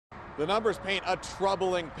The numbers paint a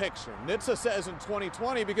troubling picture. NHTSA says in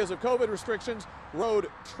 2020, because of COVID restrictions, road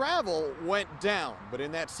travel went down. But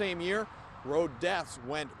in that same year, road deaths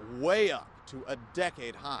went way up to a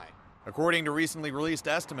decade high. According to recently released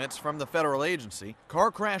estimates from the federal agency, car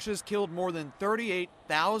crashes killed more than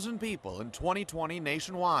 38,000 people in 2020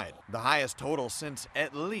 nationwide, the highest total since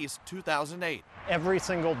at least 2008. Every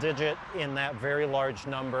single digit in that very large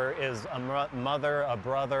number is a mother, a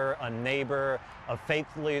brother, a neighbor, a faith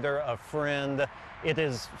leader, a friend. It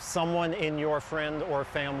is someone in your friend or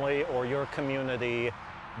family or your community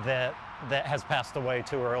that has passed away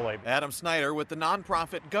too early. Adam Snyder with the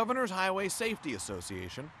nonprofit Governor's Highway Safety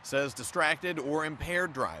Association says distracted or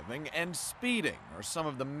impaired driving and speeding are some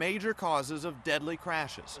of the major causes of deadly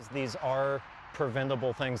crashes. These are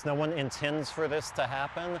preventable things. No one intends for this to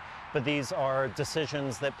happen, but these are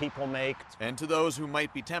decisions that people make. And to those who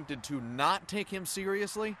might be tempted to not take him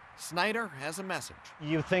seriously, Snyder has a message.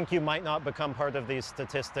 You think you might not become part of these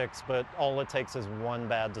statistics, but all it takes is one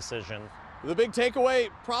bad decision. The big takeaway,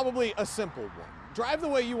 probably a simple one. Drive the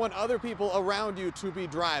way you want other people around you to be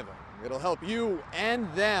driving. It'll help you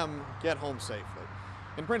and them get home safely.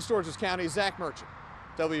 In Prince George's County, Zach Merchant,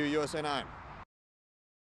 WUSA 9.